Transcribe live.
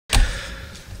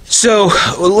So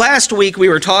last week we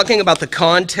were talking about the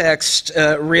context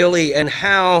really, and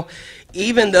how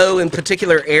even though in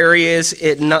particular areas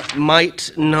it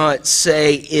might not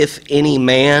say if any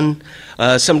man,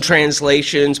 some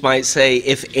translations might say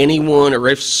if anyone or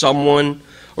if someone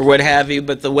or what have you,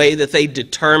 but the way that they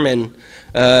determine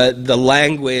the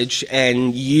language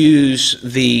and use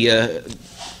the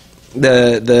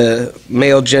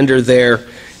male gender there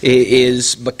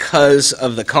is because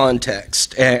of the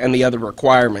context and the other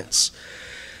requirements.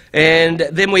 And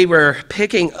then we were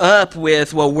picking up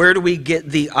with, well, where do we get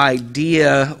the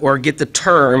idea or get the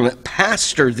term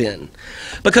pastor then?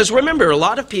 Because remember, a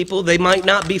lot of people, they might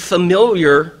not be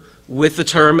familiar with the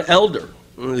term elder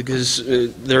because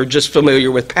they're just familiar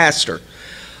with pastor.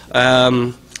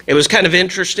 It was kind of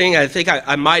interesting. I think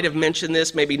I might have mentioned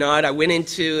this, maybe not. I went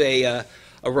into a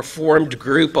Reformed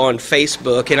group on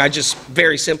Facebook, and I just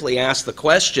very simply asked the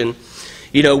question,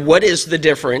 what is the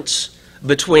difference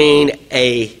between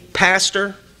a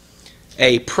pastor,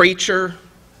 a preacher,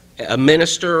 a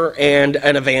minister, and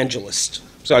an evangelist?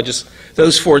 So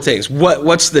those four things.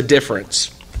 What's the difference?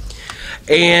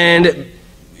 And,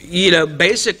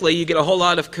 basically you get a whole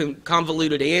lot of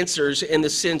convoluted answers in the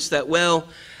sense that, well,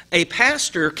 a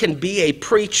pastor can be a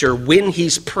preacher when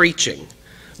he's preaching,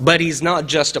 but he's not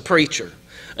just a preacher.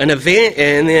 And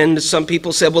then some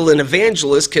people said, well, an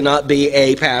evangelist cannot be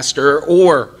a pastor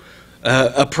or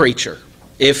a preacher.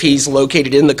 If he's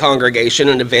located in the congregation,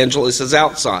 an evangelist is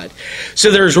outside.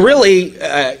 So there's really,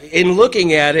 in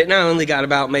looking at it, and I only got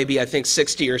about maybe, I think,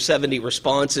 60 or 70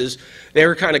 responses. They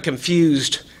were kind of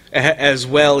confused as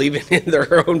well, even in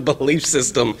their own belief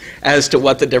system, as to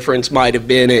what the difference might have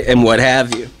been and what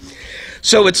have you.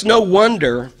 So it's no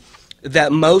wonder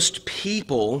that most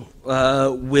people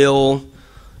will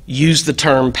use the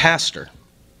term pastor,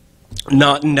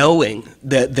 not knowing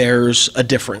that there's a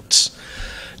difference.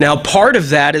 Now, part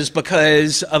of that is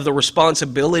because of the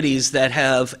responsibilities that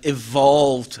have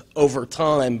evolved over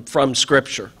time from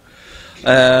Scripture.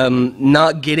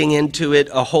 Not getting into it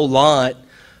a whole lot,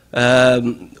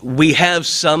 we have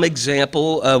some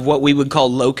example of what we would call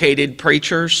located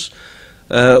preachers,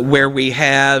 where we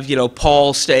have,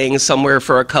 Paul staying somewhere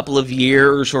for a couple of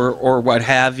years or what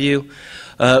have you.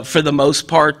 For the most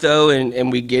part, though,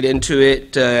 and we get into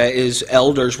it, is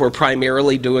elders were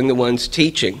primarily doing the ones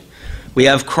teaching. We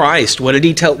have Christ. What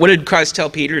did Christ tell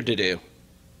Peter to do?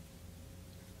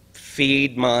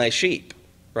 Feed my sheep,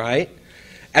 right?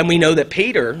 And we know that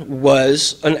Peter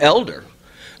was an elder.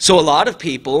 So a lot of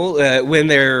people, when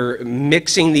they're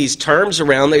mixing these terms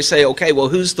around, they say, okay, well,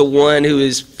 who's the one who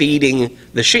is feeding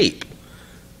the sheep?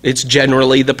 It's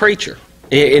generally the preacher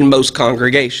in most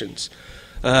congregations.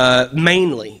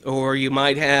 Mainly, or you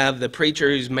might have the preacher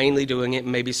who's mainly doing it,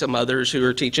 and maybe some others who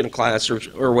are teaching a class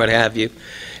or what have you.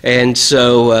 And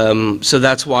so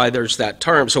that's why there's that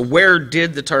term. So where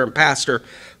did the term pastor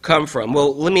come from?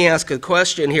 Well, let me ask a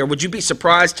question here. Would you be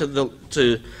surprised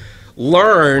to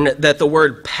learn that the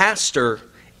word pastor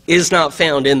is not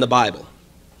found in the Bible?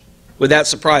 Would that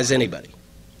surprise anybody?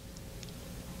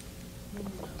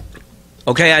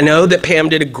 Okay, I know that Pam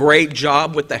did a great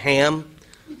job with the ham,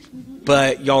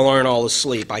 but y'all aren't all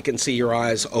asleep. I can see your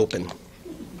eyes open,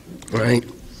 right?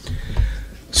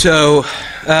 So,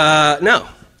 no,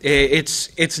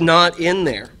 it's not in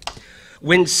there.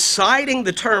 When citing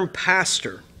the term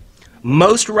pastor,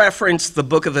 most reference the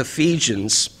book of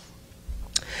Ephesians.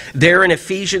 They're in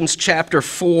Ephesians chapter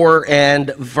 4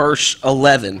 and verse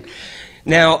 11.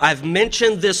 Now, I've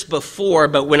mentioned this before,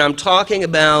 but when I'm talking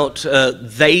about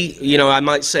I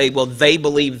might say, well, they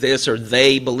believe this or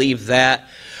they believe that.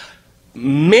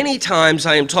 Many times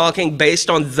I am talking based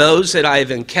on those that I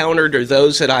have encountered or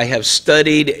those that I have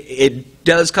studied. It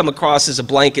does come across as a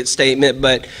blanket statement,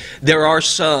 but there are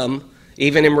some,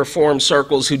 even in Reformed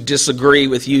circles, who disagree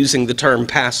with using the term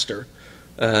pastor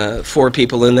for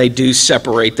people, and they do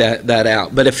separate that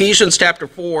out. But Ephesians chapter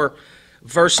 4,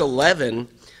 verse 11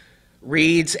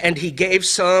 reads, "And he gave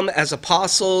some as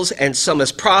apostles, and some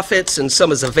as prophets, and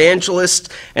some as evangelists,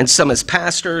 and some as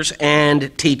pastors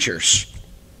and teachers."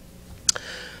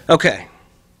 Okay,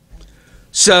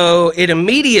 so it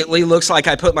immediately looks like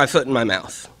I put my foot in my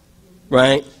mouth,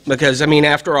 right? Because,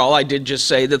 after all, I did just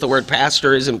say that the word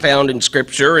pastor isn't found in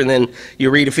Scripture, and then you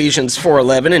read Ephesians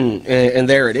 4:11, and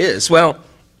there it is. Well,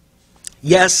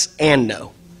 yes and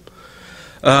no.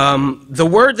 The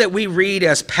word that we read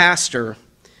as pastor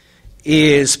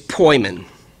is poimen,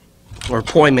 or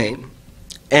poimen,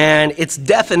 and its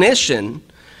definition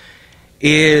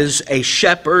is a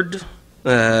shepherd,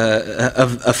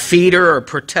 a feeder, a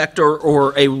protector,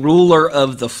 or a ruler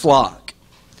of the flock.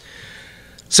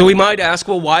 So we might ask,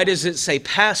 well, why does it say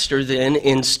pastor then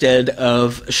instead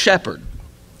of shepherd?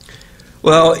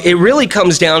 Well, it really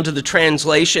comes down to the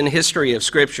translation history of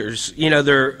scriptures. You know,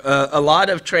 there a lot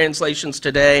of translations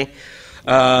today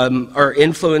are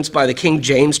influenced by the King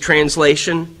James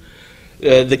translation.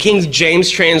 The King James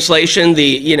translation,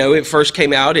 it first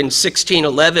came out in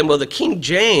 1611. Well, the King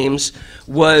James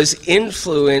was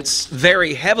influenced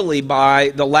very heavily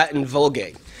by the Latin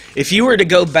Vulgate. If you were to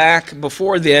go back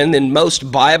before then most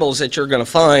Bibles that you're going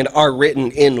to find are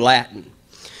written in Latin.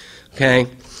 Okay?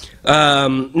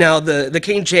 Now, the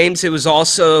King James, it was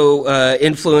also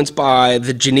influenced by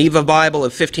the Geneva Bible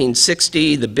of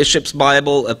 1560, the Bishop's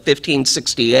Bible of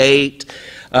 1568,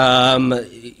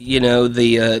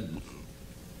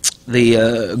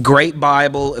 the Great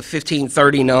Bible of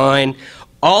 1539.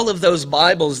 All of those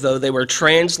Bibles, though, they were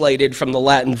translated from the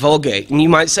Latin Vulgate. And you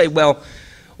might say, well,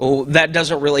 that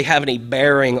doesn't really have any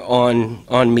bearing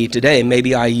on me today.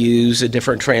 Maybe I use a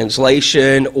different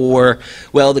translation, or,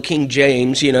 well, the King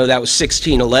James, that was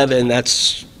 1611.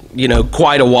 That's,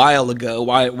 quite a while ago.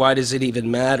 Why does it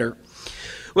even matter?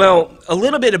 Well, a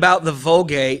little bit about the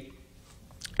Vulgate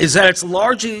is that it's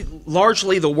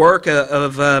largely the work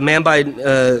of a man by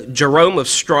Jerome of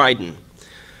Stridon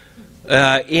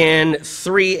in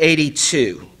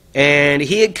 382. And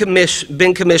he had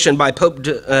been commissioned by Pope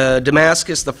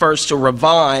Damascus I to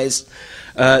revise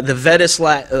the Vetus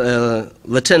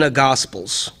Latina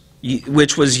Gospels,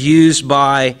 which was used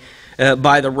by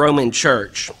the Roman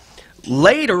Church.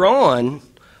 Later on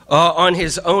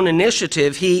his own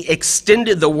initiative, he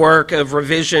extended the work of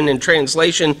revision and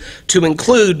translation to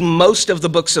include most of the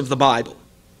books of the Bible.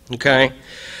 Okay,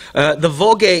 the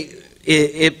Vulgate,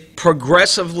 it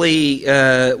progressively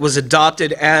was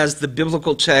adopted as the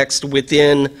biblical text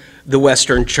within the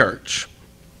Western Church.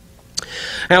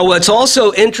 Now, what's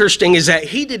also interesting is that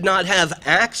he did not have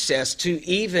access to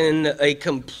even a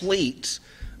complete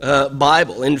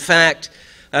Bible. In fact,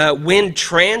 when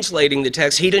translating the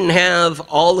text, he didn't have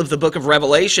all of the book of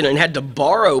Revelation and had to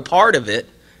borrow part of it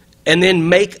and then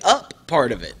make up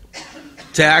part of it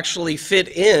to actually fit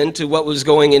into what was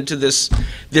going into this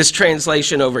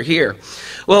translation over here.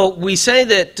 Well, we say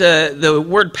that the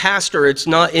word pastor, it's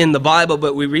not in the Bible,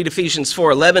 but we read Ephesians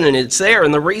 4:11 and it's there.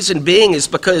 And the reason being is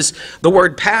because the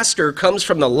word pastor comes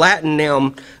from the Latin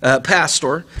noun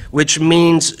pastor, which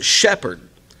means shepherd.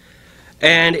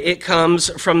 And it comes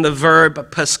from the verb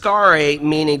pascare,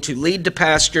 meaning to lead to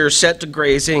pasture, set to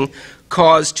grazing,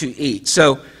 cause to eat.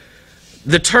 So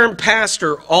the term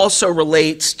pastor also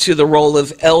relates to the role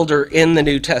of elder in the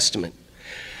New Testament.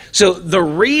 So the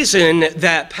reason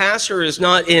that pastor is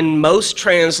not in most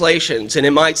translations, and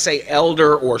it might say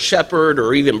elder or shepherd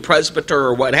or even presbyter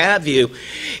or what have you,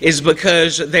 is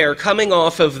because they're coming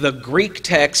off of the Greek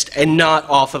text and not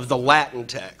off of the Latin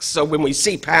text. So when we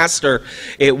see pastor,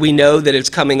 we know that it's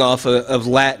coming off of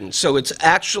Latin. So it's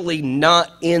actually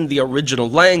not in the original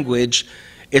language.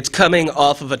 It's coming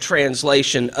off of a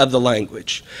translation of the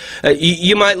language.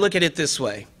 You might look at it this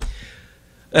way.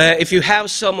 If you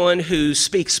have someone who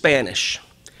speaks Spanish,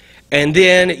 and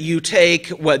then you take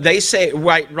what they say,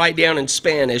 write down in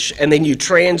Spanish, and then you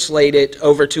translate it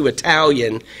over to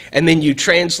Italian, and then you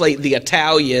translate the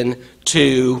Italian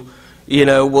to,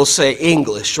 we'll say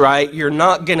English, right? You're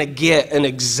not going to get an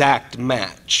exact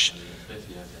match.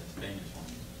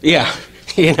 Yeah,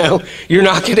 you're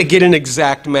not going to get an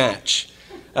exact match.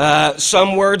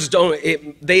 Some words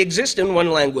they exist in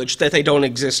one language that they don't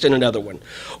exist in another one.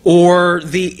 Or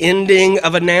the ending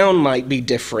of a noun might be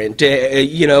different,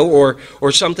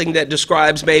 or something that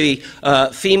describes maybe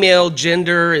female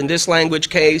gender in this language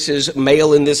case is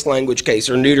male in this language case,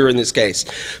 or neuter in this case.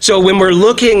 So when we're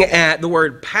looking at the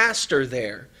word pastor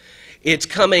there, it's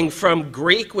coming from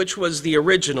Greek, which was the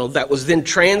original, that was then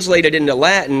translated into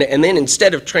Latin, and then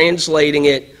instead of translating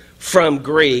it from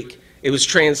Greek, it was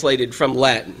translated from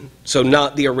Latin, so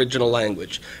not the original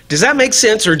language. Does that make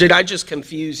sense, or did I just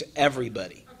confuse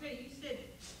everybody? Okay, you said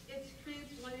it's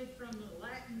translated from the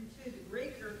Latin to the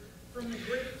Greek, or from the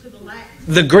Greek to the Latin?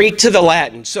 The Greek to the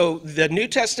Latin. So the New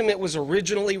Testament was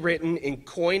originally written in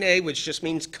Koine, which just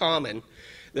means common.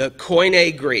 The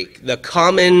Koine Greek, the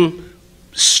common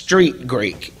street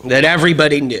Greek that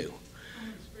everybody knew.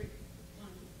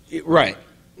 Right.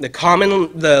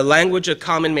 The language of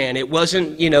common man. It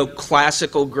wasn't,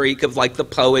 classical Greek of like the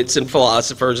poets and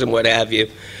philosophers and what have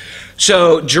you.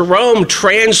 So Jerome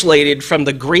translated from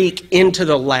the Greek into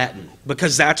the Latin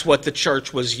because that's what the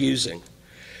church was using.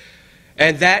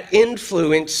 And that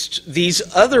influenced these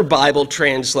other Bible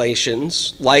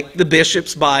translations like the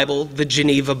Bishop's Bible, the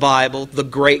Geneva Bible, the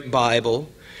Great Bible.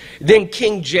 Then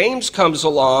King James comes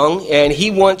along, and he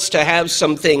wants to have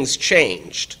some things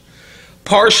changed,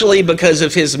 partially because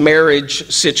of his marriage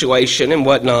situation and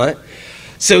whatnot.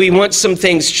 So he wants some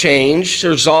things changed.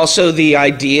 There's also the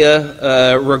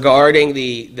idea regarding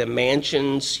the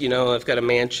mansions. You know, I've got a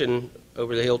mansion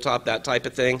over the hilltop, that type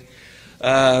of thing.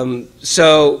 But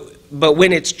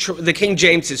when the King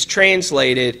James is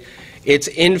translated, it's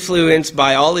influenced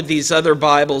by all of these other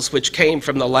Bibles which came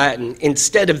from the Latin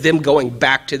instead of them going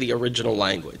back to the original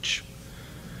language.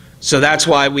 So that's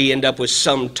why we end up with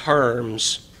some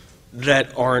terms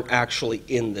that aren't actually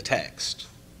in the text.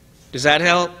 Does that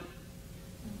help?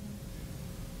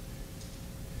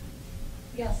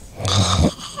 Yes.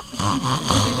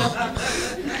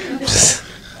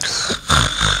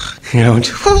 You know,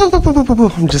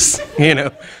 I'm just, you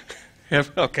know,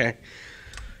 okay.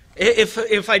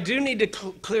 If I do need to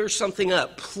clear something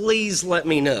up, please let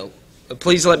me know.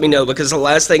 Please let me know, because the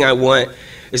last thing I want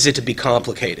is it to be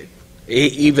complicated,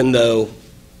 even though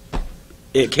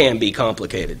it can be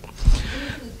complicated.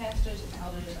 Pastors and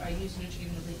elders are used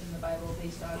interchangeably in the Bible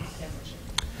based on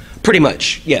membership. Pretty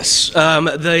much, yes.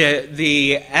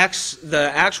 The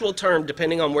actual term,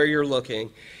 depending on where you're looking,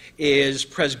 is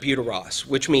presbyteros,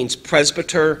 which means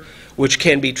presbyter, which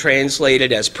can be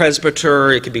translated as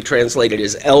presbyter, it can be translated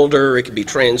as elder, it can be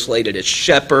translated as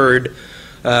shepherd,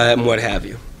 and what have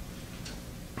you.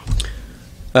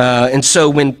 And so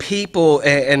when people,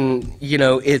 and you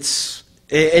know,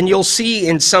 and you'll see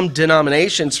in some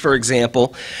denominations, for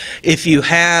example, if you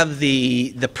have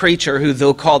the preacher who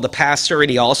they'll call the pastor,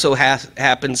 and he also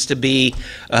happens to be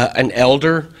an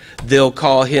elder, they'll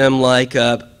call him like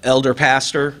elder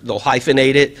pastor. They'll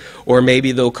hyphenate it, or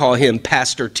maybe they'll call him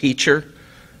pastor teacher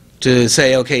to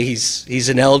say, okay, he's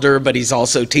an elder, but he's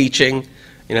also teaching,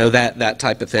 you know, that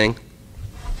type of thing.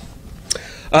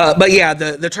 But yeah,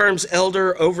 the terms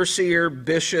elder, overseer,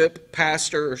 bishop,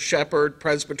 pastor, shepherd,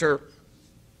 presbyter,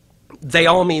 they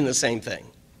all mean the same thing.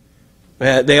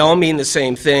 They all mean the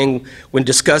same thing when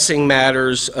discussing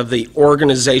matters of the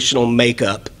organizational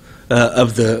makeup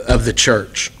of the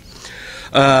church.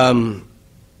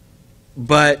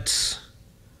 But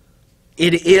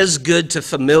it is good to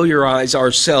familiarize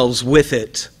ourselves with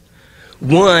it.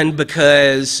 One,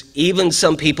 because even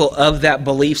some people of that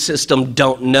belief system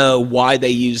don't know why they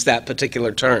use that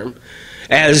particular term.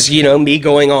 As, you know, me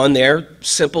going on there,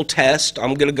 simple test.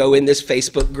 I'm going to go in this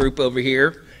Facebook group over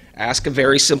here, ask a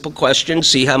very simple question,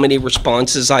 see how many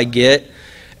responses I get,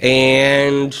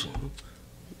 and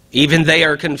even they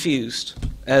are confused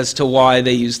as to why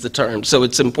they use the term. So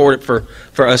it's important for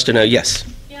us to know. Yes?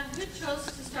 Yeah, who chose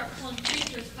to start calling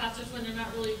preachers pastors when they're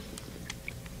not really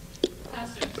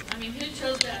pastors? I mean, who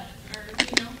chose that? Or, do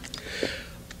you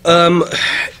know?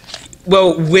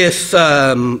 Well, with...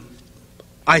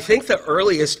 I think the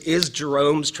earliest is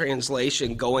Jerome's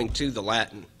translation going to the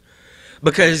Latin.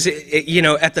 Because, you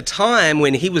know, at the time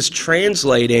when he was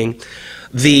translating,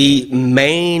 the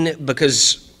main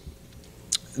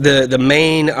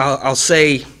I'll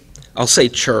say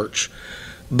church,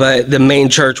 but the main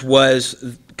church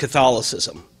was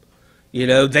Catholicism. You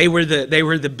know, they were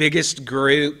the biggest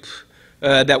group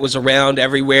that was around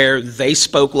everywhere. They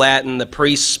spoke Latin, the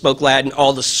priests spoke Latin,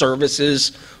 all the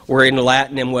services were in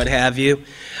Latin and what have you.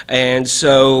 And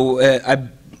so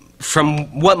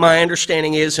from what my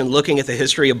understanding is, and looking at the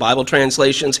history of Bible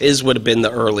translations, his would have been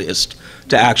the earliest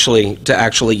to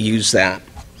actually use that.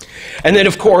 And then,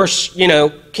 of course, you know,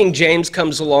 King James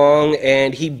comes along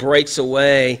and he breaks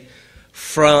away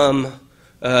from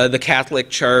the Catholic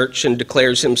Church and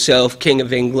declares himself King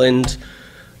of England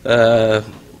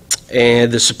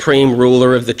and the supreme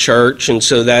ruler of the church. And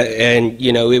so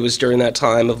you know, it was during that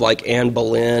time of like Anne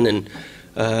Boleyn and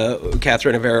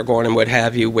Catherine of Aragon and what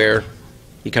have you, where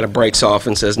he kind of breaks off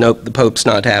and says, nope, the Pope's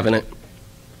not having it.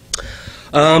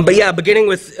 But yeah, beginning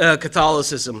with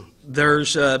Catholicism,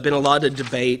 there's been a lot of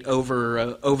debate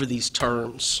over these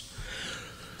terms.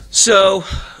 So,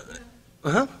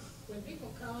 When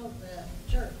people call the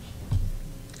church,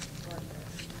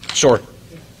 sure.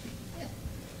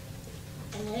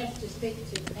 and they have to speak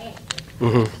to the pastor,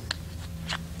 Mm-hmm.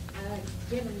 I've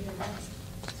given you an answer.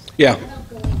 Yeah. I don't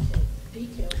go into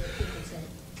detail what people say.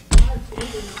 We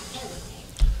do not have an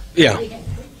answer. Yeah. We have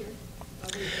preachers, or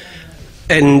we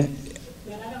have And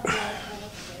but I don't go out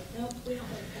and say, no, we don't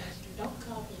have a pastor. Don't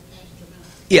call him pastor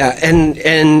now. yeah, and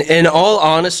in all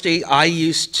honesty, I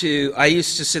used to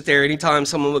sit there anytime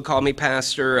someone would call me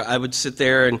pastor, I would sit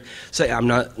there and say, I'm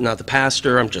not the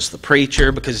pastor, I'm just the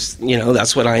preacher, because, you know,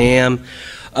 that's what I am.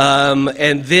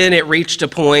 And then it reached a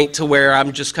point to where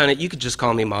I'm just kind of, you could just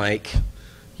call me Mike.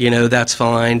 You know, that's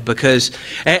fine, because,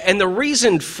 and the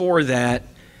reason for that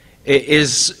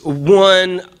is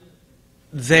one,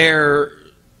 they're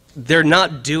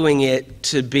not doing it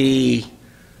to be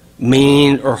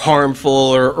mean or harmful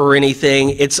or anything.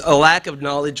 It's a lack of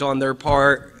knowledge on their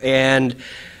part. And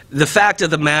the fact of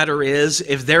the matter is,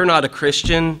 if they're not a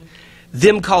Christian,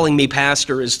 them calling me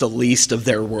pastor is the least of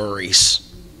their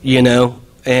worries, you know?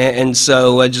 And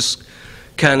so I just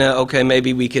kind of, okay,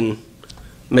 maybe we can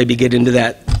maybe get into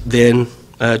that then.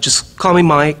 Just call me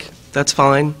Mike. That's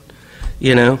fine,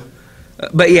 you know?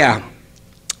 But yeah,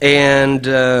 and,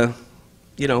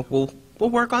 you know, we'll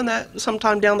work on that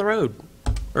sometime down the road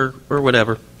or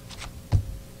whatever.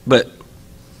 But,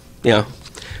 yeah.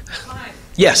 Mike,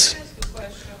 Yes. can I ask a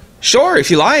question? Sure,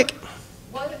 if you like.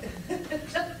 What,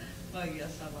 well,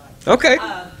 yes, I like. Okay.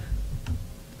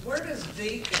 Where does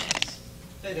deacons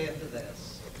fit into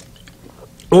this?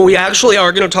 Well, we actually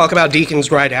are going to talk about deacons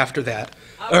right after that,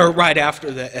 or right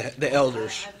after the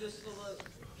elders. I'm just a little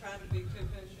trying to be too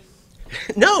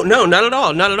patient. No, not at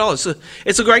all, not at all.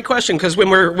 It's a great question, because when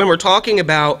we're talking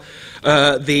about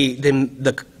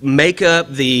the makeup,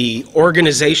 the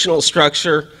organizational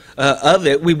structure of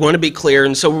it, we want to be clear,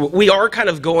 and so we are kind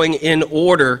of going in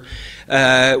order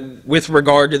with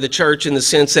regard to the church, in the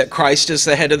sense that Christ is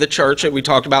the head of the church that we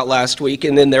talked about last week,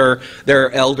 and then there are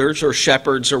elders or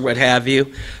shepherds or what have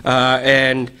you,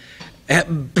 and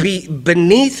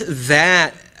beneath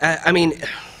that, I mean,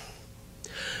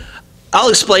 I'll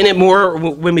explain it more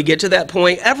when we get to that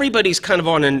point. Everybody's kind of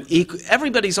on an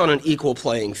equal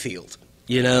playing field,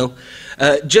 you know.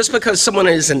 Just because someone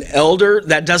is an elder,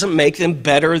 that doesn't make them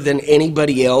better than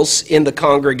anybody else in the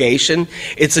congregation.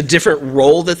 It's a different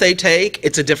role that they take.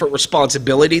 It's a different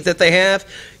responsibility that they have.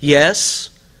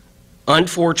 Yes,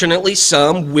 unfortunately,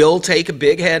 some will take a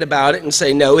big head about it and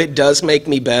say, no, it does make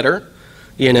me better,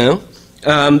 you know.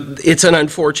 It's an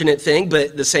unfortunate thing,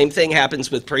 but the same thing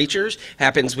happens with preachers,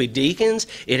 happens with deacons,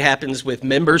 it happens with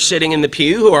members sitting in the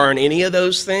pew who aren't any of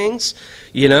those things.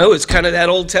 You know, it's kind of that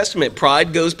Old Testament,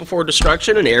 pride goes before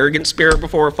destruction and arrogant spirit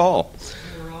before a fall.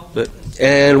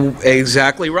 And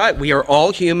exactly right, we are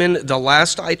all human. The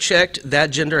last I checked,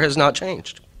 that gender has not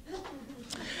changed.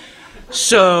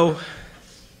 So,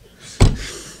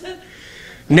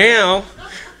 now,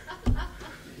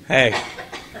 hey.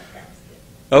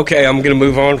 Okay, I'm going to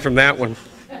move on from that one.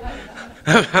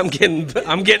 I'm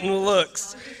getting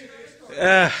looks.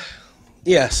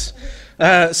 Yes.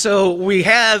 So we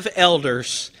have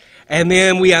elders, and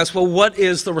then we ask, well, what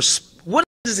is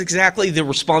exactly the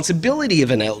responsibility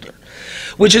of an elder?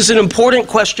 Which is an important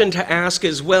question to ask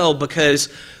as well, because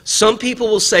some people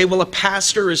will say, well, a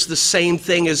pastor is the same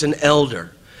thing as an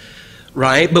elder,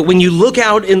 right? But when you look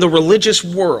out in the religious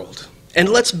world, and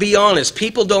let's be honest,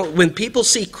 when people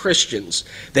see Christians,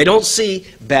 they don't see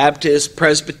Baptist,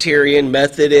 Presbyterian,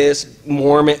 Methodist,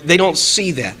 Mormon, they don't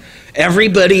see that.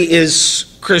 Everybody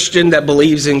is Christian that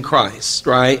believes in Christ,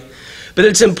 right? But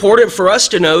it's important for us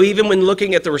to know, even when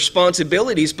looking at the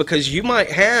responsibilities, because you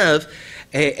might have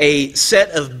a set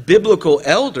of biblical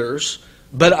elders,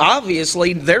 but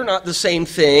obviously they're not the same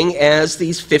thing as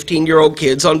these 15-year-old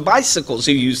kids on bicycles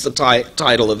who use the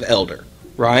title of elder,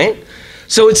 right?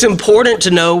 So it's important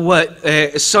to know what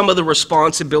some of the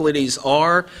responsibilities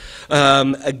are.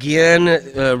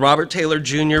 Again, Robert Taylor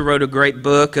Jr. wrote a great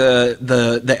book,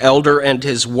 The Elder and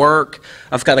His Work.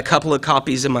 I've got a couple of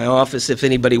copies in my office if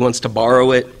anybody wants to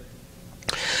borrow it.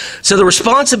 So the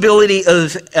responsibility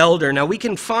of elder. Now we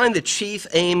can find the chief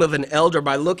aim of an elder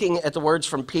by looking at the words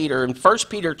from Peter in 1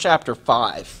 Peter chapter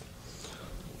 5.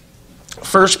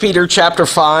 1 Peter chapter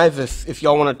 5, if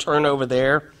y'all want to turn over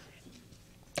there.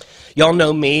 Y'all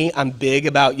know me, I'm big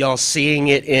about y'all seeing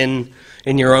it in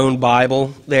your own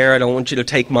Bible there. I don't want you to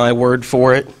take my word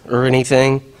for it or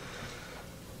anything.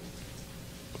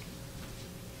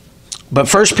 But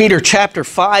 1 Peter chapter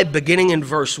 5, beginning in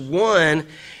verse 1,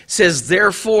 says,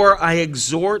 "Therefore I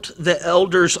exhort the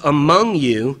elders among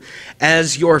you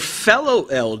as your fellow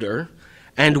elder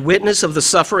and witness of the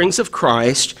sufferings of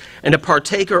Christ, and a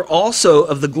partaker also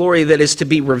of the glory that is to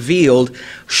be revealed,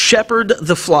 shepherd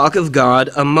the flock of God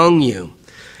among you,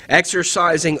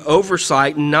 exercising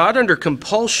oversight not under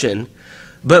compulsion,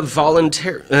 but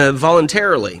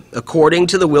voluntarily, according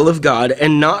to the will of God,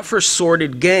 and not for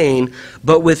sordid gain,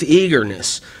 but with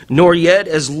eagerness, nor yet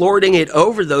as lording it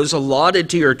over those allotted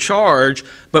to your charge,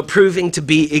 but proving to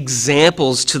be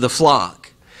examples to the flock."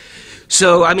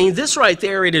 So, I mean, this right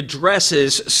there, it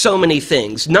addresses so many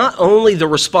things. Not only the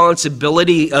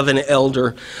responsibility of an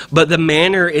elder, but the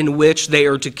manner in which they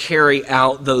are to carry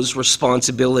out those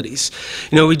responsibilities.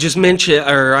 You know, I just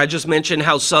mentioned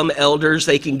how some elders,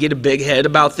 they can get a big head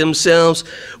about themselves.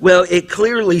 Well, it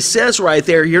clearly says right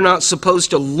there, you're not supposed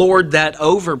to lord that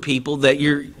over people, that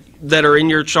that are in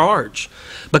your charge,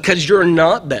 because you're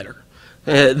not better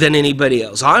than anybody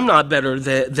else. I'm not better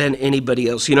than anybody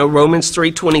else. You know, Romans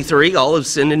 3:23, all have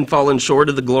sinned and fallen short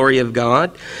of the glory of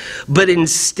God. But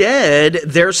instead,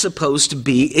 they're supposed to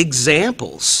be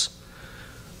examples.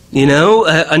 You know,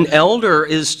 an elder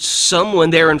is someone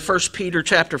there in 1 Peter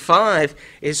chapter 5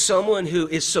 is someone who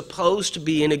is supposed to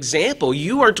be an example.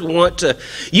 You are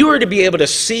to be able to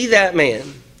see that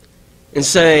man and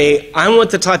say, I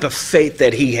want the type of faith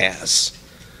that he has.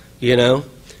 You know,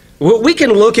 we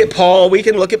can look at Paul, we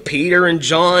can look at Peter and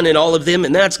John and all of them,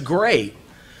 and that's great.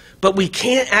 But we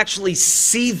can't actually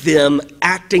see them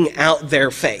acting out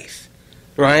their faith,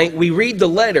 right? We read the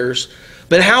letters,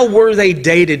 but how were they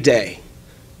day to day?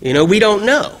 You know, we don't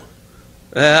know.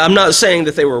 I'm not saying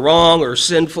that they were wrong or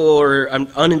sinful or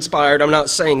uninspired. I'm not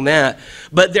saying that.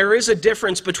 But there is a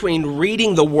difference between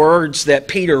reading the words that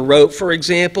Peter wrote, for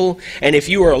example, and if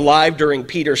you were alive during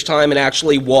Peter's time and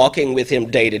actually walking with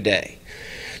him day to day.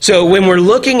 So when we're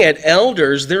looking at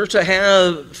elders, they're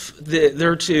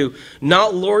to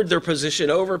not lord their position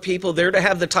over people. They're to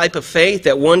have the type of faith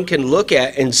that one can look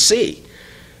at and see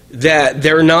that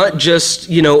they're not just,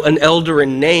 you know, an elder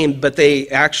in name, but they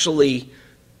actually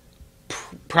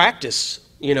practice,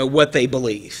 you know, what they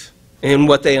believe and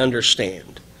what they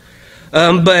understand.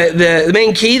 But the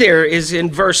main key there is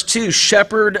in verse 2,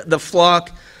 shepherd the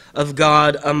flock of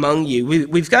God among you.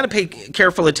 We've got to pay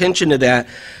careful attention to that,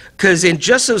 because in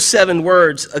just those 7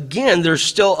 words, again, there's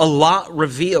still a lot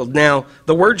revealed. Now,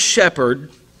 the word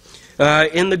shepherd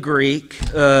in the Greek,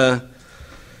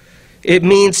 it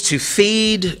means to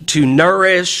feed, to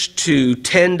nourish, to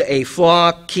tend a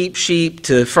flock, keep sheep,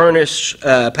 to furnish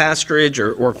pasturage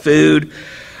or food.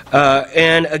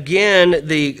 And again,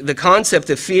 the concept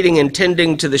of feeding and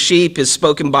tending to the sheep is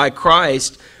spoken by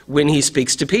Christ when he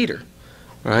speaks to Peter.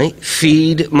 Right?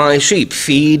 Feed my sheep,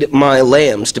 feed my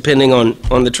lambs, depending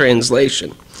on the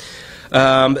translation.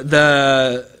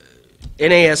 The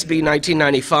NASB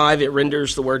 1995, it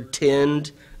renders the word tend.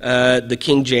 The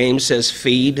King James says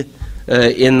feed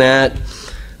in that.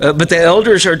 But the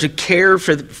elders are to care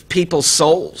for people's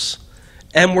souls,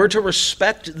 and we're to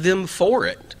respect them for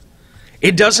it.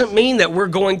 It doesn't mean that we're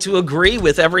going to agree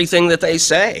with everything that they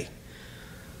say.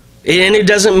 And it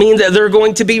doesn't mean that they're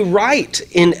going to be right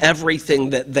in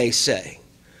everything that they say.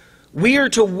 We are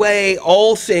to weigh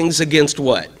all things against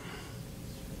what?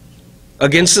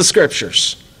 Against the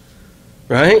Scriptures.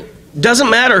 Right? Doesn't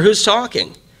matter who's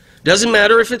talking. Doesn't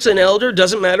matter if it's an elder.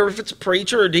 Doesn't matter if it's a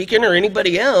preacher or deacon or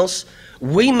anybody else.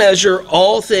 We measure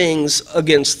all things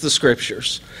against the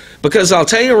Scriptures. Because I'll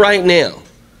tell you right now,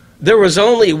 there was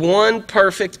only one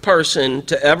perfect person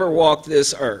to ever walk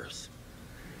this earth.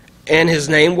 And his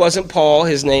name wasn't Paul,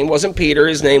 his name wasn't Peter,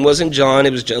 his name wasn't John,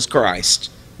 it was just Christ.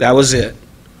 That was it.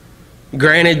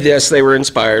 Granted, yes, they were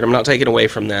inspired. I'm not taking away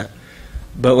from that.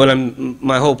 But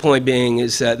my whole point being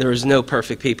is that there is no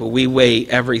perfect people. We weigh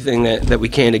everything that we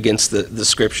can against the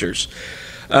Scriptures.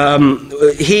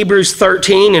 Hebrews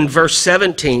 13 and verse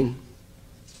 17.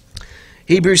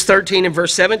 Hebrews 13 and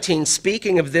verse 17,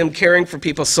 speaking of them caring for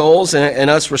people's souls and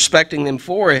us respecting them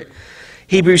for it.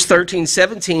 Hebrews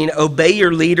 13:17, obey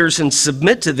your leaders and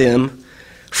submit to them,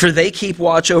 for they keep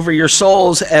watch over your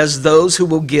souls as those who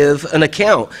will give an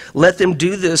account. Let them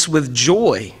do this with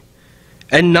joy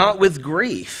and not with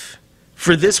grief,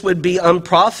 for this would be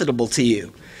unprofitable to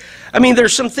you. I mean,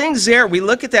 there's some things there. We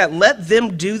look at that. Let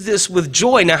them do this with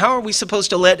joy. Now, how are we supposed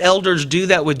to let elders do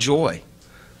that with joy?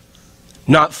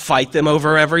 Not fight them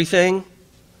over everything?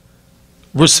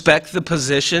 Respect the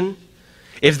position?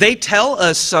 If they tell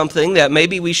us something that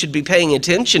maybe we should be paying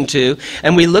attention to,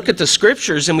 and we look at the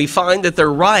Scriptures and we find that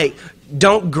they're right,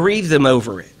 don't grieve them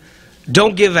over it.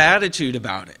 Don't give attitude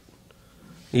about it.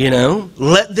 You know,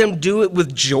 let them do it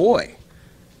with joy.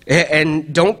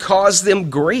 And don't cause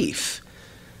them grief.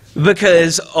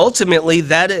 Because ultimately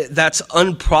that's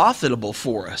unprofitable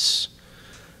for us.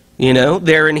 You know,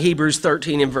 there in Hebrews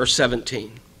 13 and verse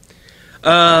 17.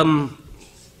 And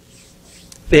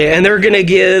they're going to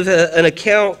give an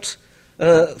account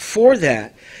for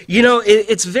that. You know,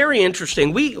 it's very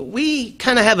interesting. We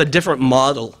kind of have a different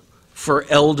model for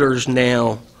elders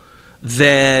now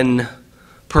than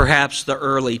perhaps the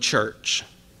early church,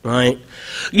 right?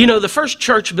 You know, the first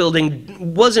church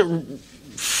building wasn't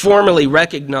formally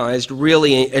recognized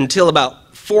really until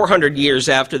about 400 years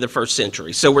after the first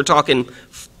century. So we're talking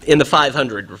in the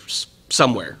 500s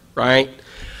somewhere, right?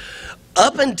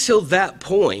 Up until that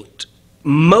point,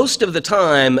 most of the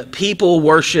time, people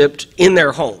worshiped in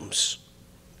their homes.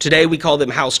 Today, we call them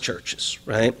house churches,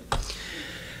 right?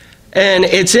 And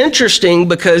it's interesting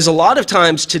because a lot of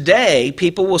times today,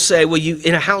 people will say, well,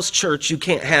 in a house church, you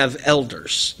can't have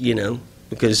elders,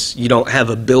 because you don't have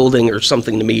a building or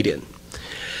something to meet in.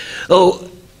 Oh,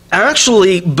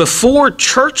 actually, before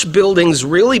church buildings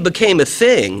really became a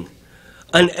thing,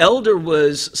 an elder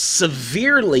was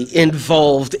severely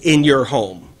involved in your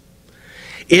home.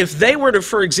 If they were to,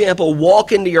 for example,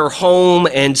 walk into your home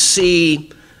and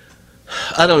see,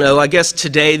 I don't know, I guess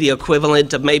today the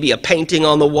equivalent of maybe a painting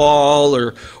on the wall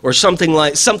or something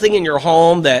in your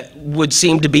home that would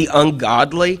seem to be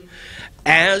ungodly,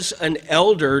 as an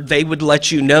elder, they would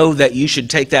let you know that you should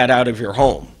take that out of your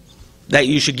home, that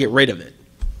you should get rid of it,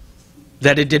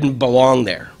 that it didn't belong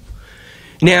there.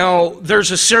 Now, there's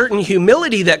a certain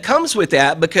humility that comes with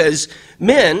that because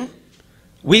men,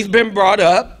 we've been brought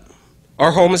up,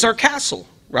 our home is our castle,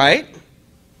 right?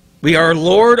 We are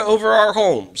Lord over our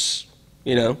homes.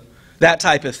 That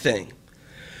type of thing.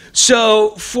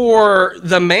 So for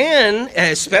the man,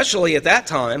 especially at that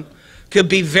time, could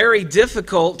be very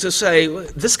difficult to say,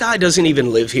 this guy doesn't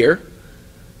even live here.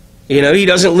 He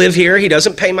doesn't live here. He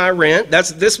doesn't pay my rent.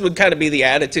 This would kind of be the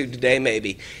attitude today,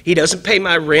 maybe. He doesn't pay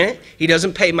my rent. He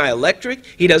doesn't pay my electric.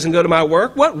 He doesn't go to my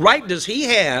work. What right does he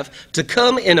have to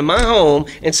come into my home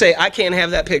and say, I can't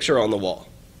have that picture on the wall?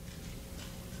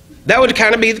 That would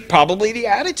kind of be probably the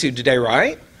attitude today,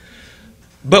 right?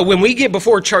 But when we get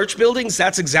before church buildings,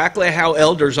 that's exactly how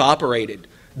elders operated.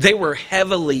 They were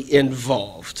heavily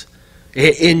involved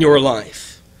in your life.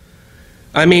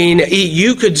 I mean,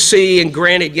 you could see, and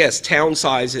granted, yes, town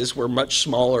sizes were much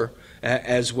smaller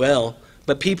as well,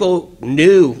 but people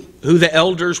knew who the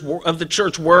elders of the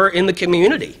church were in the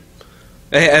community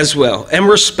as well and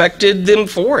respected them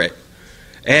for it.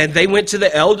 And they went to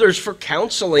the elders for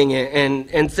counseling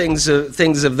and things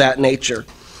of that nature.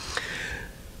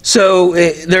 So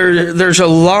there's a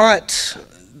lot.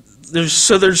 There's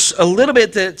a little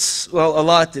bit a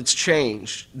lot that's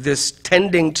changed. This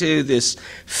tending to, this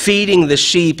feeding the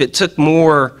sheep, it took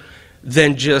more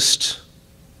than just,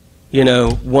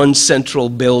 one central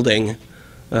building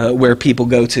where people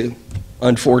go to,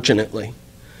 unfortunately.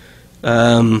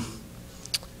 A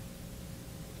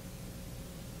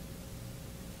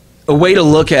way to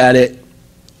look at it,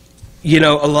 a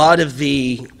lot of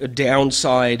the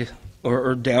downside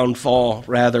or downfall,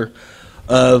 rather,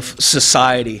 of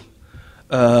society.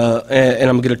 And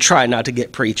I'm going to try not to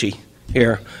get preachy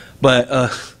here, but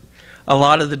a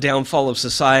lot of the downfall of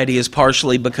society is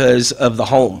partially because of the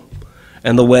home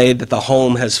and the way that the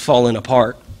home has fallen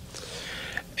apart.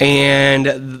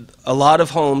 And a lot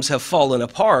of homes have fallen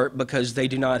apart because they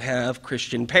do not have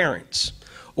Christian parents.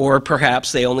 Or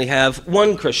perhaps they only have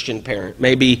one Christian parent.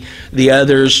 Maybe the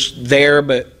other's there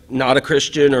but not a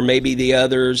Christian, or maybe the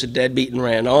other's a deadbeat and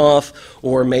ran off,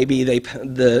 or maybe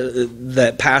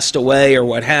that passed away, or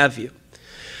what have you.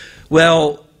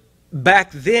 Well,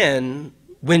 back then,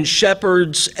 when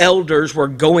shepherds, elders were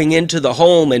going into the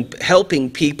home and helping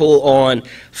people on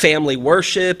family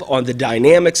worship, on the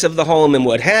dynamics of the home and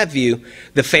what have you,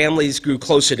 the families grew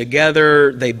closer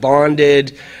together, they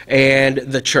bonded, and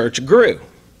the church grew.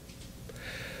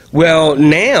 Well,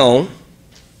 now,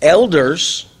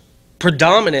 elders,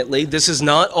 predominantly, this is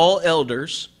not all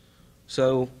elders,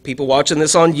 so people watching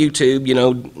this on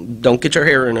YouTube, don't get your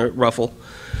hair in a ruffle,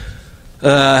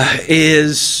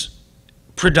 is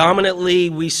predominantly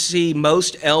we see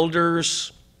most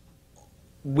elders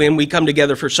when we come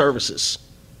together for services.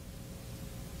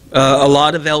 A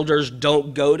lot of elders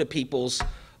don't go to people's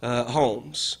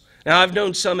homes. Now, I've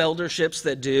known some elderships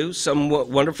that do, some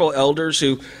wonderful elders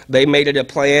who they made it a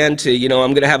plan to,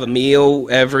 I'm going to have a meal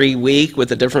every week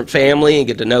with a different family and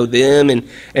get to know them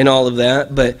and all of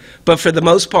that. But for the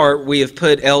most part, we have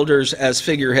put elders as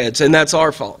figureheads, and that's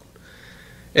our fault.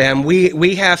 And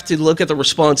we have to look at the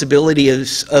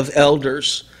responsibilities of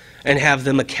elders and have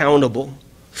them accountable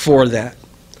for that.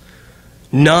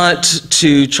 Not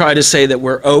to try to say that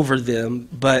we're over them,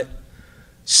 but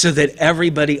so that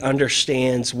everybody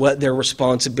understands what their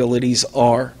responsibilities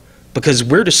are, because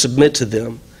we're to submit to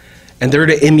them and they're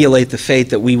to emulate the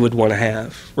faith that we would want to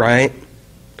have, right?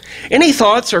 Any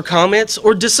thoughts or comments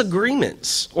or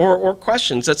disagreements or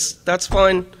questions? That's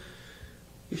fine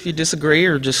if you disagree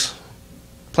or just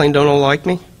plain don't like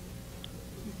me.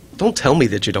 Don't tell me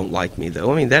that you don't like me,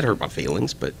 though. I mean, that hurt my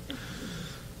feelings, but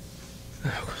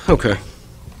okay.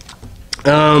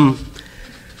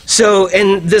 So,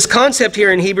 and this concept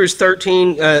here in Hebrews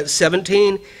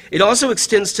 13:17, it also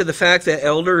extends to the fact that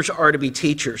elders are to be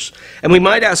teachers. And we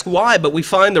might ask why, but we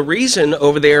find the reason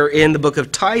over there in the book of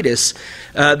Titus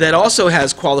that also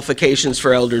has qualifications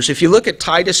for elders. If you look at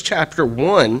Titus chapter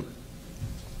 1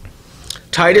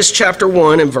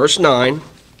 and verse 9,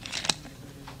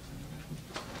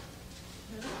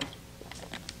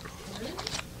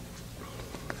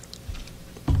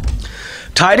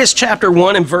 Titus chapter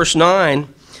 1 and verse 9,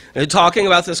 talking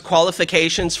about this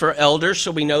qualifications for elders,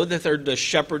 so we know that they're to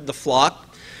shepherd the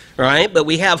flock, right? But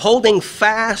we have holding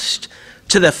fast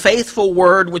to the faithful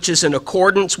word which is in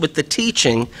accordance with the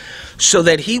teaching, so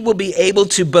that he will be able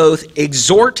to both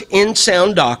exhort in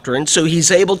sound doctrine, so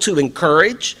he's able to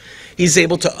encourage, he's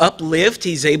able to uplift,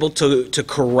 he's able to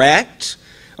correct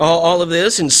all of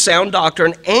this in sound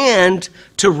doctrine, and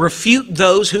to refute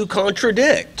those who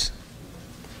contradict.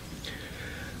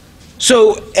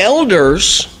 So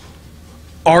elders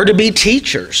are to be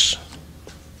teachers.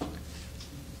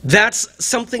 That's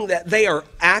something that they are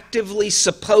actively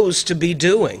supposed to be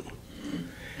doing.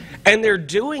 And they're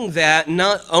doing that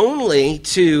not only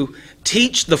to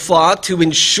teach the flock, to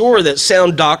ensure that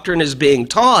sound doctrine is being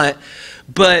taught,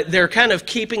 but they're kind of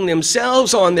keeping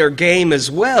themselves on their game as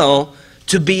well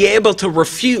to be able to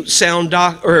refute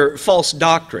false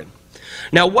doctrine.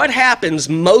 Now, what happens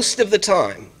most of the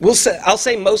time? I'll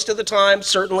say most of the time,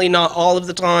 certainly not all of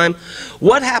the time.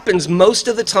 What happens most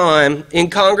of the time in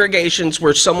congregations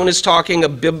where someone is talking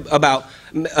about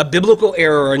a biblical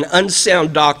error or an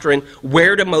unsound doctrine?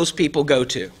 Where do most people go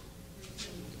to?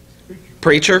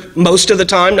 Preacher, most of the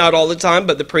time, not all the time,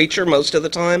 but the preacher most of the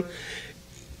time.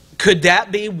 Could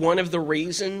that be one of the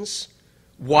reasons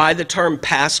why the term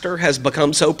pastor has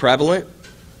become so prevalent?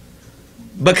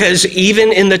 Because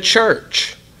even in the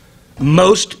church,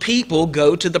 most people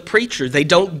go to the preacher. They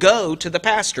don't go to the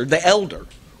pastor, the elder,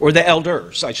 or the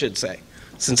elders, I should say,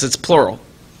 since it's plural.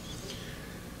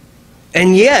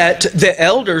 And yet, the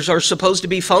elders are supposed to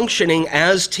be functioning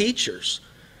as teachers.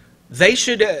 They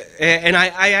should, and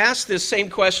I asked this same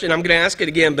question, I'm going to ask it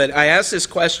again, but I asked this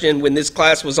question when this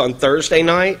class was on Thursday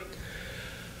night.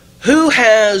 Who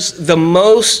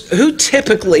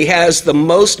typically has the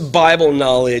most Bible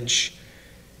knowledge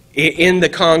in the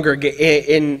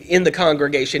congregation,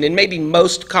 in maybe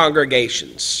most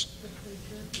congregations?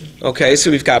 Okay, so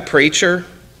we've got preacher.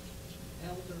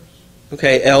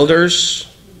 Okay, elders.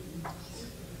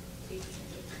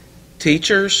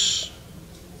 Teachers.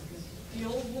 The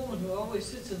old woman who always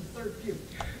sits in the third pew.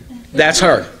 That's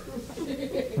her.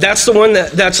 That's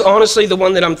honestly the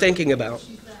one that I'm thinking about.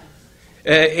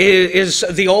 Is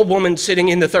the old woman sitting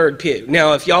in the third pew.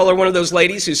 Now, if y'all are one of those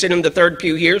ladies who sit in the third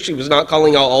pew here, she was not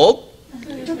calling y'all old.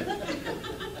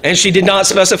 And she did not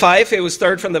specify if it was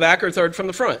third from the back or third from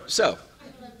the front. So.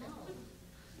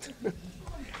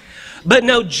 But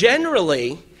no,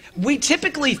 generally, we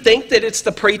typically think that it's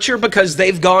the preacher because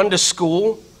they've gone to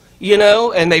school,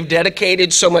 and they've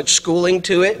dedicated so much schooling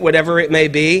to it, whatever it may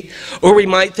be. Or we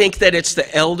might think that it's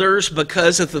the elders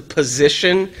because of the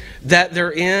position that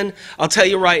they're in. I'll tell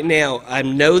you right now, I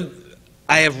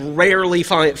have rarely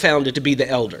found it to be the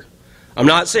elder. I'm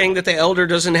not saying that the elder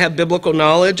doesn't have biblical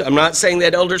knowledge. I'm not saying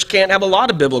that elders can't have a lot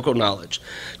of biblical knowledge.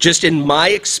 Just in my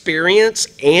experience,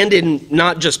 and in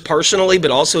not just personally,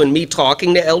 but also in me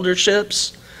talking to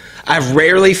elderships, I've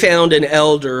rarely found an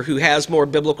elder who has more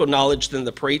biblical knowledge than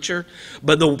the preacher,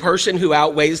 but the person who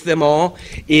outweighs them all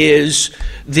is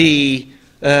the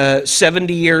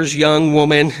 70 years young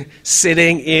woman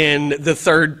sitting in the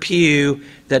third pew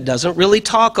that doesn't really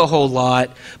talk a whole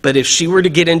lot, but if she were to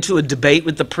get into a debate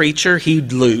with the preacher,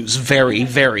 he'd lose very,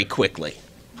 very quickly.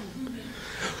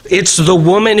 It's the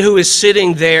woman who is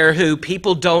sitting there who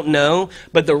people don't know,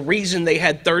 but the reason they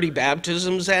had 30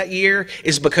 baptisms that year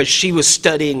is because she was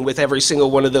studying with every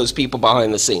single one of those people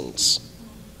behind the scenes.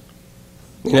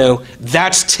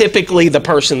 That's typically the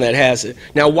person that has it.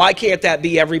 Now, why can't that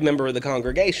be every member of the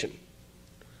congregation?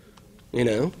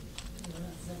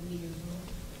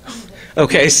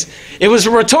 Okay, it was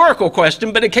a rhetorical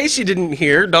question, but in case you didn't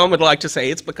hear, Don would like to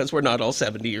say it's because we're not all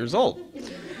 70 years old.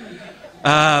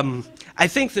 I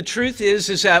think the truth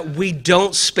is that we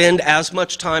don't spend as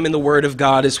much time in the Word of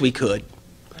God as we could.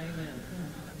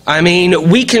 I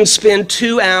mean, we can spend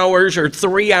 2 hours or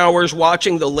 3 hours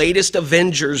watching the latest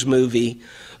Avengers movie,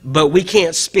 but we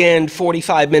can't spend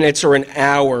 45 minutes or an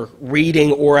hour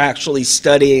reading or actually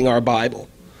studying our Bible.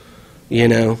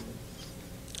 Many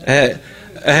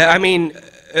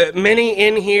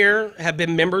in here have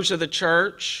been members of the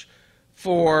church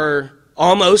for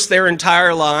almost their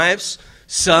entire lives.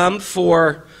 Some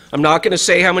for, I'm not going to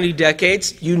say how many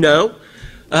decades,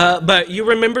 but you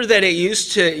remember that it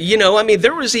used to,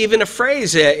 there was even a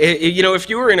phrase, if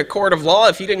you were in a court of law,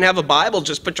 if you didn't have a Bible,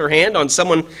 just put your hand on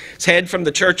someone's head from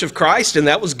the Church of Christ, and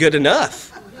that was good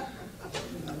enough.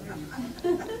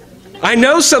 I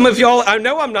know some of y'all, I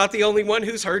know I'm not the only one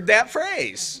who's heard that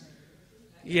phrase.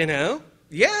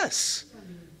 Yes.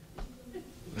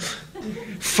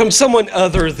 From someone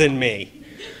other than me,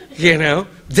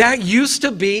 That used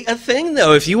to be a thing,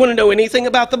 though. If you want to know anything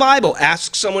about the Bible,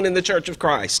 ask someone in the Church of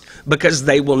Christ, because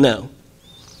they will know.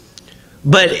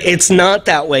 But it's not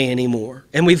that way anymore.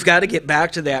 And we've got to get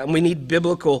back to that. And we need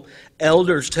biblical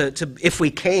elders to if we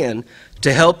can,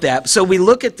 to help that. So we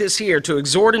look at this here: to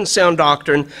exhort in sound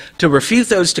doctrine, to refute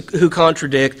those who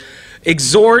contradict.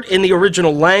 Exhort in the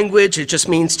original language, it just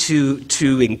means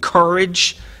to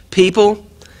encourage people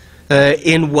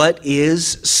in what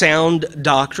is sound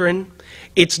doctrine.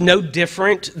 It's no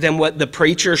different than what the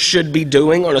preacher should be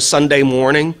doing on a Sunday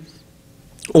morning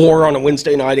or on a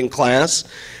Wednesday night in class.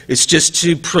 It's just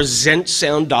to present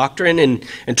sound doctrine and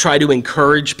try to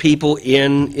encourage people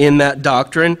in that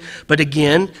doctrine. But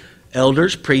again,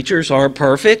 elders, preachers aren't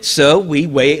perfect, so we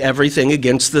weigh everything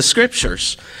against the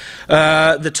Scriptures.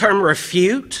 The term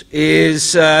refute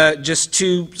is just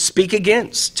to speak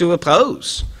against, to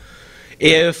oppose.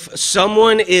 If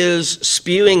someone is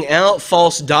spewing out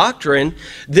false doctrine,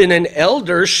 then an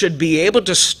elder should be able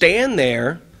to stand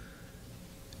there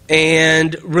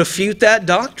and refute that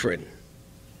doctrine.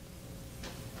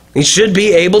 He should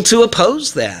be able to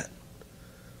oppose that.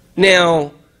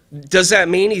 Now, does that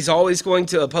mean he's always going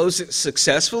to oppose it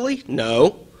successfully?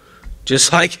 No.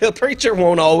 Just like a preacher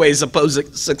won't always oppose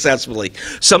it successfully.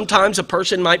 Sometimes a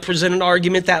person might present an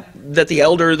argument that the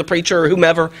elder or the preacher or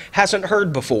whomever hasn't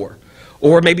heard before.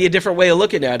 Or maybe a different way of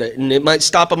looking at it, and it might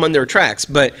stop them on their tracks.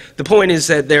 But the point is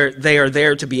that they are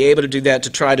there to be able to do that, to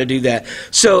try to do that.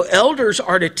 So elders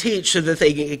are to teach so that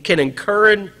they can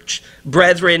encourage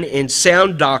brethren in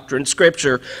sound doctrine,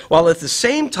 Scripture, while at the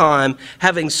same time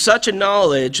having such a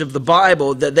knowledge of the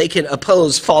Bible that they can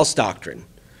oppose false doctrine.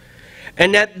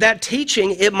 And that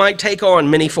teaching, it might take on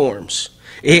many forms.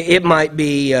 It might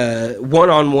be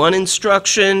one-on-one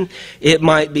instruction. It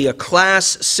might be a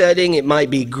class setting. It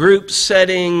might be group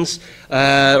settings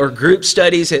or group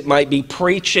studies. It might be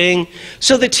preaching.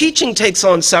 So the teaching takes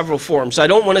on several forms. I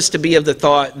don't want us to be of the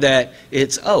thought that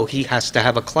it's, oh, he has to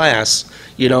have a class,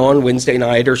 on Wednesday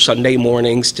night or Sunday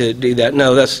mornings to do that.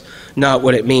 No, that's not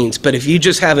what it means. But if you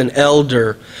just have an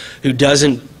elder who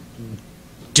doesn't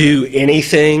do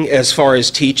anything as far as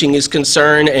teaching is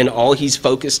concerned, and all he's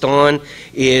focused on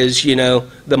is,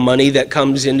 the money that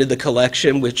comes into the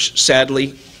collection, which sadly,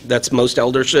 that's most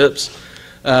elderships,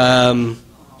 then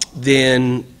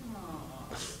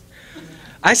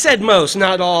I said most,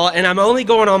 not all, and I'm only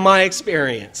going on my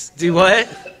experience. Do what?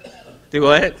 Do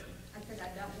what?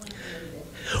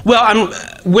 Well,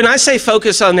 when I say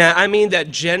focus on that, I mean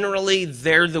that generally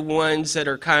they're the ones that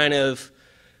are kind of,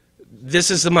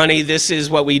 this is the money, this is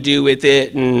what we do with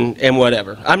it, and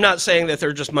whatever. I'm not saying that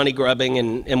they're just money grubbing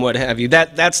and what have you.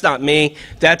 That's not me.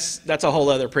 That's a whole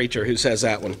other preacher who says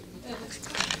that one.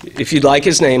 If you'd like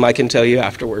his name, I can tell you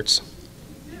afterwards.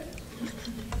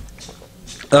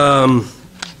 And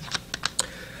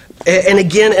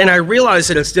again, I realize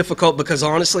that it's difficult because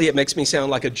honestly it makes me sound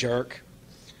like a jerk.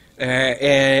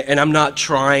 And I'm not